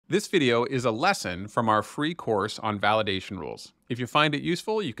This video is a lesson from our free course on validation rules. If you find it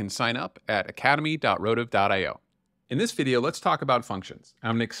useful, you can sign up at academy.rotive.io. In this video, let's talk about functions. I'm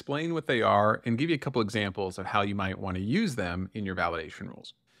going to explain what they are and give you a couple examples of how you might want to use them in your validation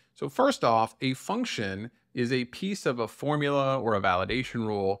rules. So first off, a function is a piece of a formula or a validation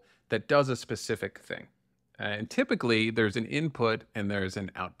rule that does a specific thing. And typically, there's an input and there's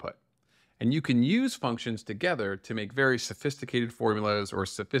an output. And you can use functions together to make very sophisticated formulas or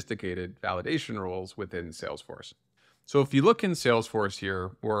sophisticated validation rules within Salesforce. So if you look in Salesforce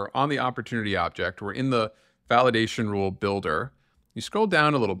here, we're on the opportunity object, we're in the validation rule builder. You scroll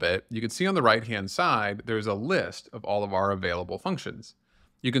down a little bit, you can see on the right-hand side, there's a list of all of our available functions.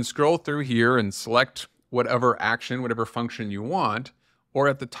 You can scroll through here and select whatever action, whatever function you want, or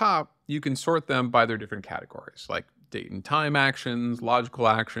at the top, you can sort them by their different categories, like date and time actions, logical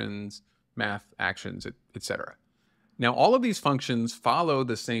actions, math actions, etc. Now, all of these functions follow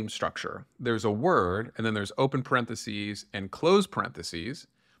the same structure. There's a word, and then there's open parentheses and close parentheses.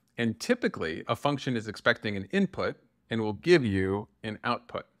 And typically, a function is expecting an input and will give you an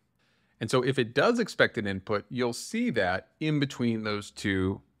output. And so if it does expect an input, you'll see that in between those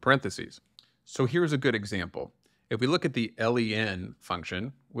two parentheses. So here's a good example. If we look at the len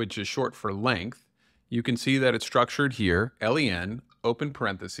function, which is short for length, you can see that it's structured here, len, open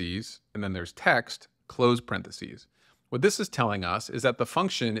parentheses, and then there's text, close parentheses. What this is telling us is that the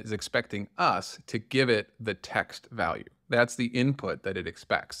function is expecting us to give it the text value. That's the input that it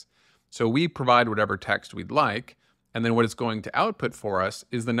expects. So we provide whatever text we'd like, and then what it's going to output for us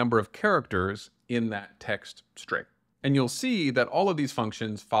is the number of characters in that text string. And you'll see that all of these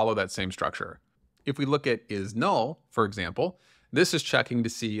functions follow that same structure. If we look at isNull, for example, this is checking to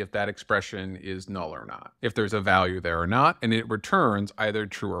see if that expression is null or not, if there's a value there or not, and it returns either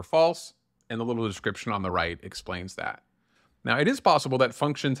true or false, and the little description on the right explains that. Now, it is possible that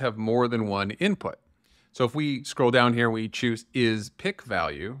functions have more than one input. So if we scroll down here, we choose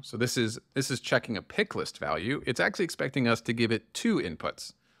isPickValue. So this is checking a pick list value. It's actually expecting us to give it two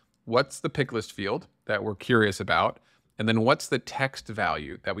inputs. What's the pick list field that we're curious about? And then what's the text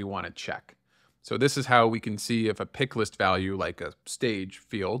value that we want to check? So this is how we can see if a pick list value, like a stage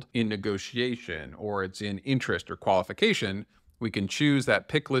field in negotiation, or it's in interest or qualification, we can choose that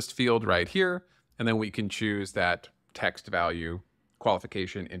pick list field right here, and then we can choose that text value,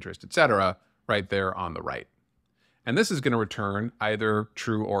 qualification, interest, etc., right there on the right. And this is going to return either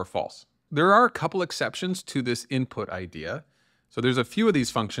true or false. There are a couple exceptions to this input idea. So there's a few of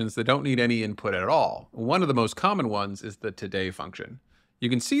these functions that don't need any input at all. One of the most common ones is the today function. You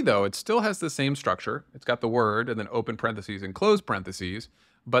can see, though, it still has the same structure. It's got the word and then open parentheses and close parentheses,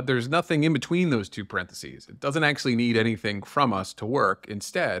 but there's nothing in between those two parentheses. It doesn't actually need anything from us to work.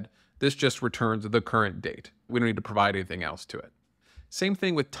 Instead, this just returns the current date. We don't need to provide anything else to it. Same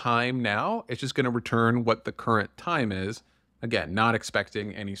thing with time now. It's just going to return what the current time is. Again, not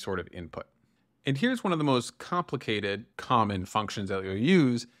expecting any sort of input. And here's one of the most complicated common functions that you'll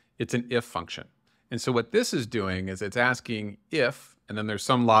use. It's an if function. And so what this is doing is it's asking if, and then there's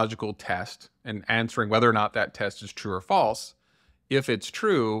some logical test and answering whether or not that test is true or false. If it's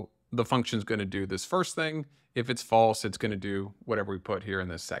true, the function's going to do this first thing. If it's false, it's going to do whatever we put here in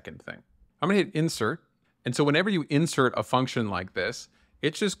this second thing. I'm going to hit insert. And so whenever you insert a function like this,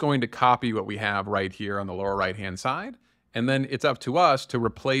 it's just going to copy what we have right here on the lower right-hand side. And then it's up to us to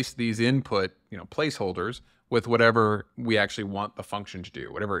replace these input, placeholders with whatever we actually want the function to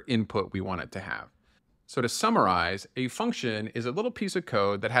do, whatever input we want it to have. So to summarize, a function is a little piece of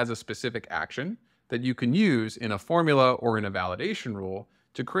code that has a specific action that you can use in a formula or in a validation rule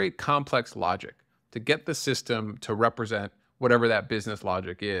to create complex logic, to get the system to represent whatever that business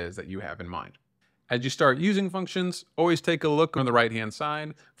logic is that you have in mind. As you start using functions, always take a look on the right-hand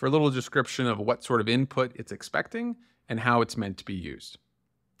side for a little description of what sort of input it's expecting and how it's meant to be used.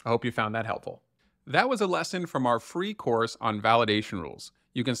 I hope you found that helpful. That was a lesson from our free course on validation rules.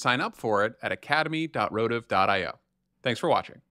 You can sign up for it at academy.rotive.io. Thanks for watching.